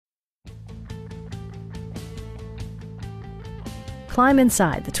Climb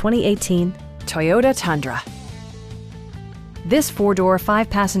inside the 2018 Toyota Tundra. This four-door,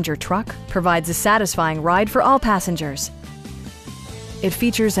 five-passenger truck provides a satisfying ride for all passengers. It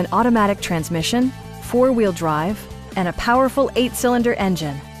features an automatic transmission, four-wheel drive, and a powerful eight-cylinder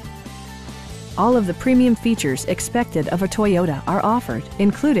engine. All of the premium features expected of a Toyota are offered,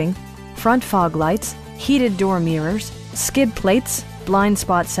 including front fog lights, heated door mirrors, skid plates, blind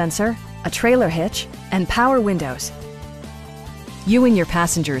spot sensor, a trailer hitch, and power windows. You and your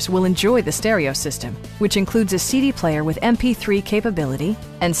passengers will enjoy the stereo system, which includes a CD player with MP3 capability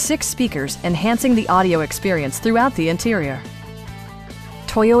and 6 speakers enhancing the audio experience throughout the interior.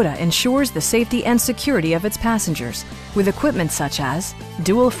 Toyota ensures the safety and security of its passengers with equipment such as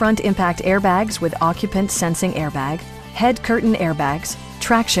dual front impact airbags with occupant sensing airbag, head curtain airbags,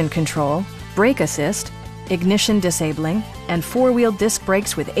 traction control, brake assist, ignition disabling, and four-wheel disc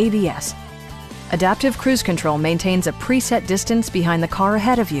brakes with ABS. Adaptive Cruise Control maintains a preset distance behind the car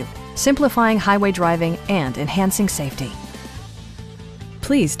ahead of you, simplifying highway driving and enhancing safety.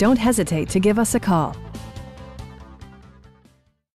 Please don't hesitate to give us a call.